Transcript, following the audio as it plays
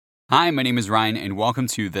Hi, my name is Ryan, and welcome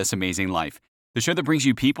to This Amazing Life, the show that brings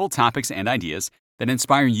you people, topics, and ideas that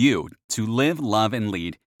inspire you to live, love, and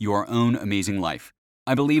lead your own amazing life.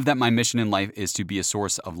 I believe that my mission in life is to be a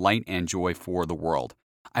source of light and joy for the world.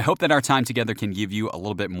 I hope that our time together can give you a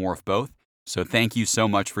little bit more of both. So thank you so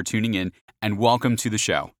much for tuning in, and welcome to the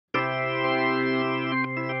show.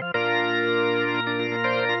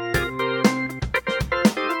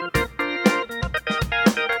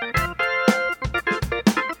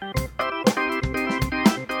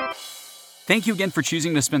 Thank you again for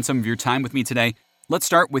choosing to spend some of your time with me today. Let's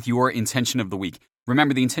start with your intention of the week.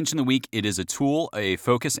 Remember, the intention of the week, it is a tool, a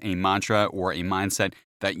focus, a mantra, or a mindset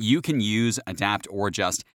that you can use, adapt, or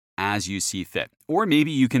adjust as you see fit. Or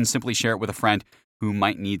maybe you can simply share it with a friend who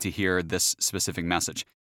might need to hear this specific message.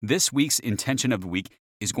 This week's intention of the week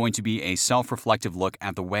is going to be a self-reflective look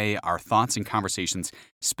at the way our thoughts and conversations,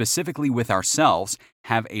 specifically with ourselves,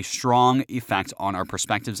 have a strong effect on our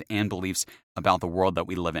perspectives and beliefs about the world that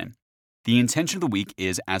we live in. The intention of the week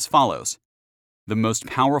is as follows. The most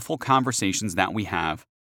powerful conversations that we have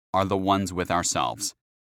are the ones with ourselves.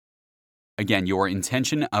 Again, your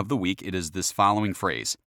intention of the week, it is this following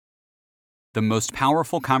phrase. The most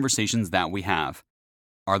powerful conversations that we have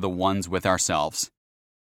are the ones with ourselves.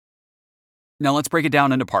 Now let's break it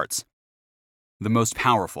down into parts. The most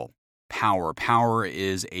powerful. Power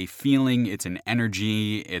is a feeling, it's an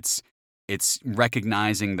energy, it's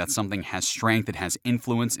recognizing that something has strength, it has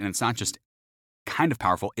influence, and it's not just kind of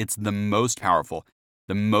powerful, it's the most powerful,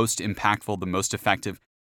 the most impactful, the most effective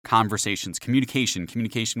conversations, communication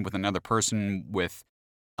with another person, with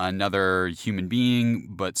another human being,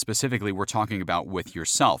 but specifically we're talking about with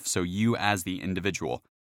yourself, so you as the individual,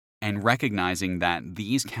 and recognizing that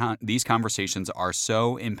these conversations are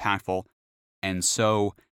so impactful and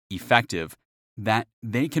so effective that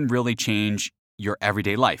they can really change your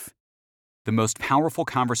everyday life. The most powerful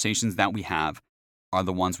conversations that we have are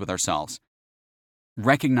the ones with ourselves.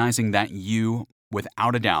 Recognizing that you,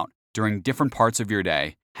 without a doubt, during different parts of your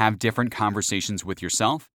day, have different conversations with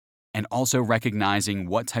yourself, and also recognizing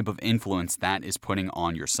what type of influence that is putting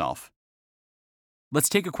on yourself. Let's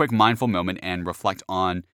take a quick mindful moment and reflect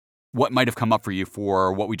on what might have come up for you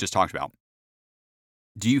for what we just talked about.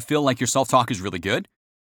 Do you feel like your self-talk is really good?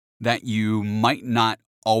 That you might not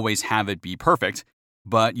always have it be perfect,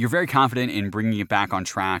 but you're very confident in bringing it back on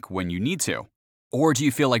track when you need to? Or do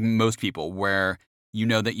you feel like most people, where you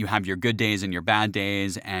know that you have your good days and your bad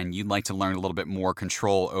days, and you'd like to learn a little bit more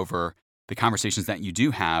control over the conversations that you do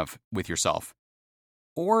have with yourself?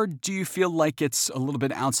 Or do you feel like it's a little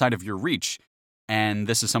bit outside of your reach, and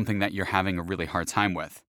this is something that you're having a really hard time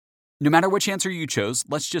with? No matter which answer you chose,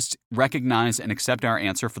 let's just recognize and accept our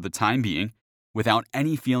answer for the time being without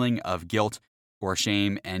any feeling of guilt or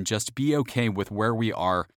shame, and just be okay with where we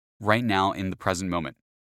are right now in the present moment.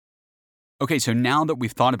 Okay, so now that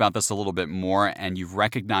we've thought about this a little bit more and you've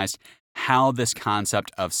recognized how this concept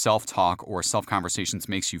of self-talk or self-conversations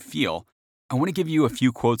makes you feel, I want to give you a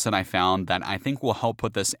few quotes that I found that I think will help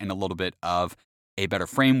put this in a little bit of a better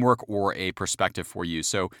framework or a perspective for you.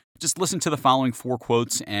 So just listen to the following 4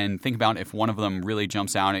 quotes and think about if one of them really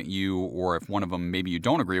jumps out at you, or if one of them maybe you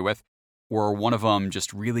don't agree with, or one of them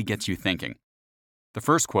just really gets you thinking. The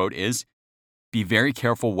first quote is, "Be very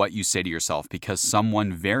careful what you say to yourself because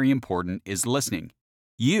someone very important is listening.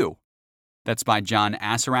 You." That's by John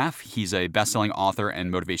Assaraf. He's a best-selling author and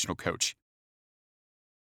motivational coach.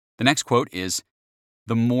 The next quote is,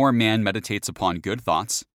 "The more man meditates upon good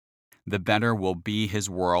thoughts, the better will be his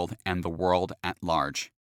world and the world at large."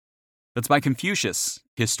 That's by Confucius,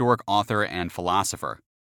 historic author and philosopher.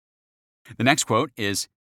 The next quote is,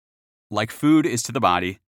 "Like food is to the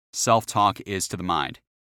body, self-talk is to the mind.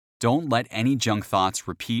 Don't let any junk thoughts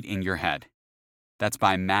repeat in your head." That's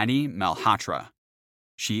by Maddie Malhotra.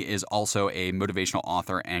 She is also a motivational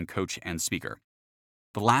author and coach and speaker.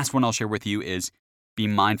 The last one I'll share with you is, "Be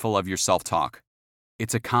mindful of your self-talk.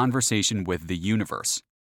 It's a conversation with the universe."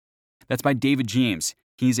 That's by David James.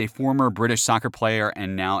 He's a former British soccer player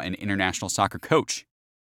and now an international soccer coach.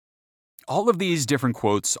 All of these different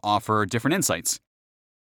quotes offer different insights.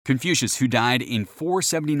 Confucius, who died in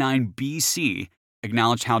 479 BC,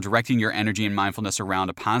 acknowledged how directing your energy and mindfulness around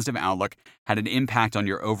a positive outlook had an impact on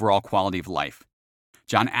your overall quality of life.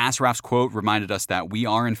 John Assaraf's quote reminded us that we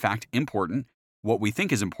are in fact important, what we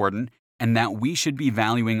think is important, and that we should be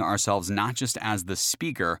valuing ourselves not just as the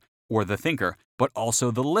speaker or the thinker, but also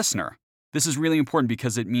the listener. This is really important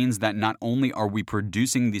because it means that not only are we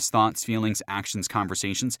producing these thoughts, feelings, actions,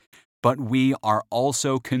 conversations, but we are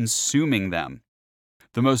also consuming them.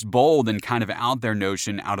 The most bold and kind of out there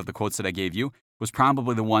notion out of the quotes that I gave you was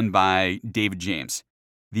probably the one by David James.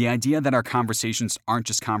 The idea that our conversations aren't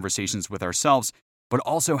just conversations with ourselves, but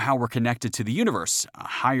also how we're connected to the universe, a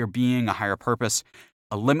higher being, a higher purpose,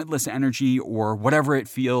 a limitless energy, or whatever it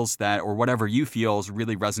feels that, or whatever you feels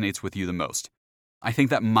really resonates with you the most. I think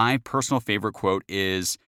that my personal favorite quote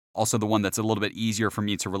is also the one that's a little bit easier for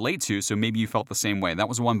me to relate to, so maybe you felt the same way. That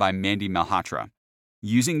was one by Mandy Malhotra,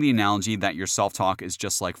 using the analogy that your self-talk is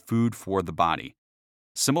just like food for the body.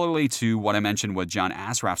 Similarly to what I mentioned with John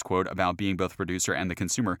Assaraf's quote about being both the producer and the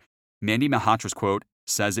consumer, Mandy Malhotra's quote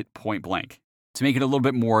says it point blank. To make it a little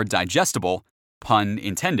bit more digestible, pun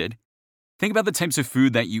intended, think about the types of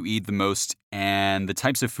food that you eat the most and the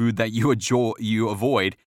types of food that you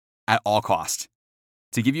avoid at all cost.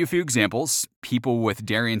 To give you a few examples, people with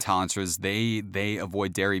dairy intolerances, they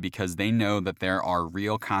avoid dairy because they know that there are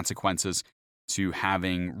real consequences to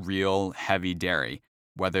having real heavy dairy,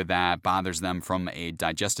 whether that bothers them from a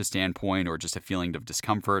digestive standpoint or just a feeling of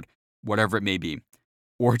discomfort, whatever it may be.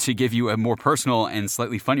 Or to give you a more personal and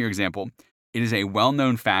slightly funnier example, it is a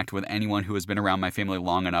well-known fact with anyone who has been around my family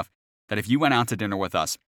long enough that if you went out to dinner with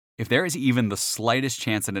us, if there is even the slightest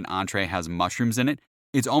chance that an entree has mushrooms in it,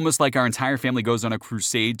 it's almost like our entire family goes on a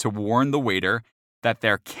crusade to warn the waiter that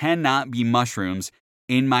there cannot be mushrooms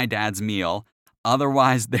in my dad's meal,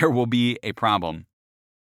 otherwise there will be a problem.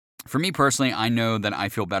 For me personally, I know that I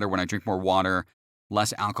feel better when I drink more water,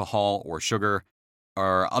 less alcohol or sugar,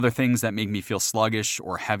 or other things that make me feel sluggish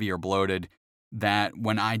or heavy or bloated, that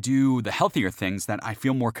when I do the healthier things, that I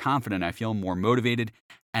feel more confident, I feel more motivated,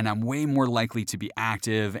 and I'm way more likely to be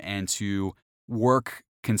active and to work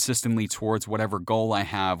consistently towards whatever goal I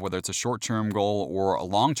have, whether it's a short-term goal or a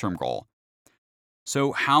long-term goal.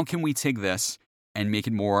 So how can we take this and make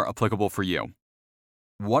it more applicable for you?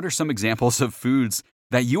 What are some examples of foods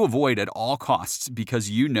that you avoid at all costs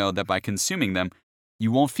because you know that by consuming them,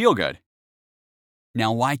 you won't feel good?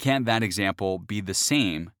 Now, why can't that example be the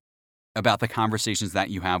same about the conversations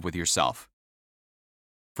that you have with yourself?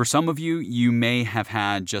 For some of you, you may have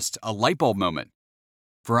had just a light bulb moment.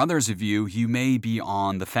 For others of you, you may be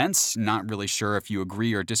on the fence, not really sure if you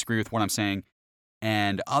agree or disagree with what I'm saying,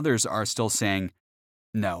 and others are still saying,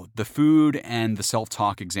 no, the food and the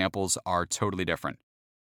self-talk examples are totally different.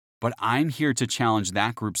 But I'm here to challenge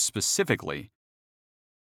that group specifically.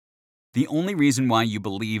 The only reason why you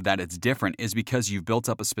believe that it's different is because you've built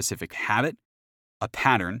up a specific habit, a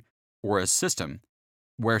pattern, or a system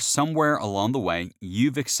where somewhere along the way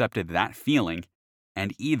you've accepted that feeling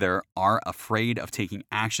and either are afraid of taking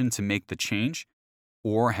action to make the change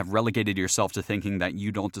or have relegated yourself to thinking that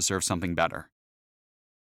you don't deserve something better.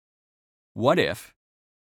 What if,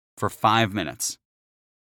 for 5 minutes,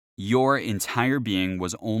 your entire being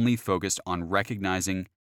was only focused on recognizing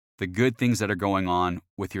the good things that are going on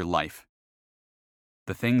with your life,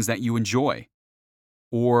 the things that you enjoy,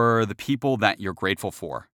 or the people that you're grateful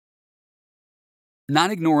for?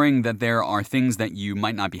 Not ignoring that there are things that you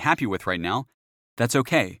might not be happy with right now, that's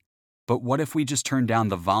okay. But what if we just turned down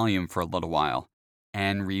the volume for a little while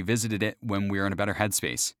and revisited it when we're in a better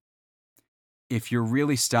headspace? If you're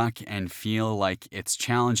really stuck and feel like it's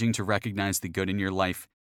challenging to recognize the good in your life,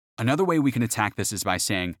 another way we can attack this is by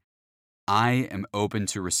saying, I am open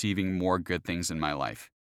to receiving more good things in my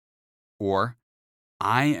life. Or,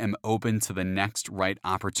 I am open to the next right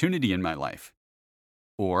opportunity in my life.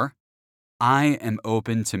 Or, I am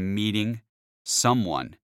open to meeting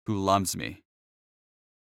someone who loves me.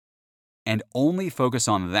 And only focus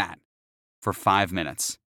on that for 5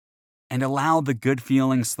 minutes. And allow the good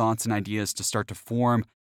feelings, thoughts, and ideas to start to form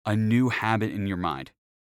a new habit in your mind.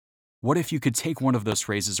 What if you could take one of those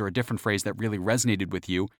phrases or a different phrase that really resonated with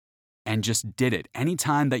you and just did it?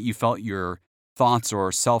 Anytime that you felt your thoughts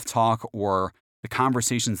or self-talk or the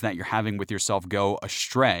conversations that you're having with yourself go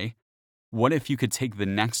astray, what if you could take the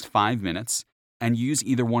next 5 minutes and use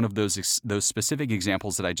either one of those specific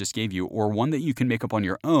examples that I just gave you or one that you can make up on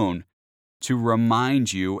your own to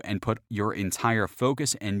remind you and put your entire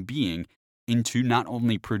focus and being into not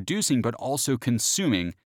only producing but also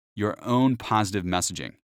consuming your own positive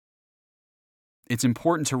messaging? It's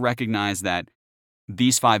important to recognize that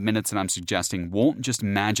these 5 minutes that I'm suggesting won't just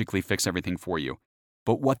magically fix everything for you,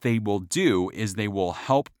 but what they will do is they will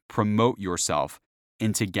help promote yourself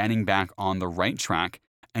into getting back on the right track,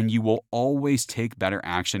 and you will always take better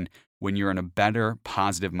action when you're in a better,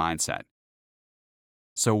 positive mindset.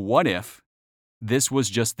 So what if this was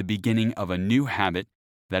just the beginning of a new habit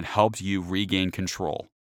that helped you regain control?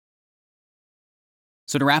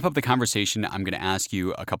 So to wrap up the conversation, I'm going to ask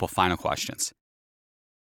you a couple final questions.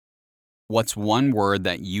 What's one word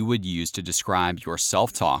that you would use to describe your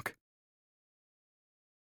self-talk?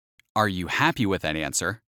 Are you happy with that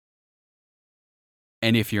answer?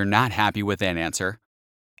 And if you're not happy with that answer,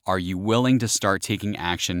 Are you willing to start taking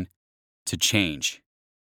action to change?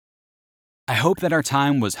 I hope that our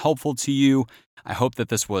time was helpful to you. I hope that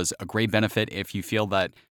this was a great benefit. If you feel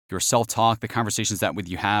that your self-talk, the conversations that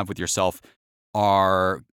you have with yourself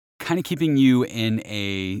are kind of keeping you in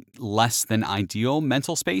a less than ideal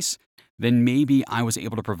mental space, then maybe I was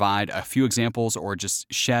able to provide a few examples or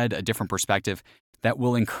just shed a different perspective that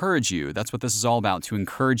will encourage you. That's what this is all about, to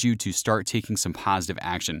encourage you to start taking some positive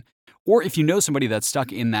action. Or if you know somebody that's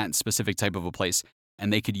stuck in that specific type of a place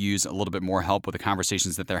and they could use a little bit more help with the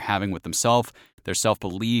conversations that they're having with themselves, their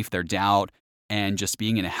self-belief, their doubt, and just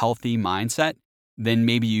being in a healthy mindset, then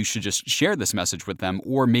maybe you should just share this message with them.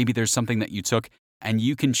 Or maybe there's something that you took and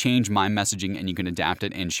you can change my messaging and you can adapt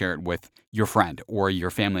it and share it with your friend or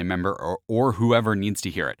your family member or whoever needs to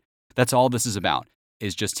hear it. That's all this is about,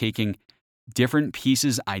 is just taking different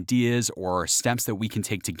pieces, ideas, or steps that we can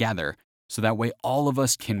take together so that way all of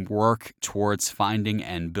us can work towards finding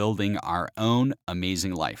and building our own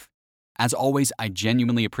amazing life. As always, I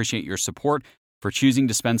genuinely appreciate your support, for choosing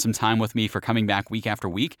to spend some time with me, for coming back week after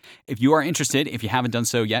week. If you are interested, if you haven't done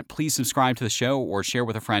so yet, please subscribe to the show or share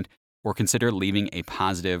with a friend or consider leaving a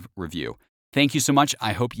positive review. Thank you so much.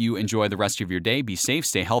 I hope you enjoy the rest of your day. Be safe,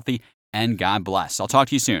 stay healthy, and God bless. I'll talk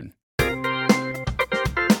to you soon.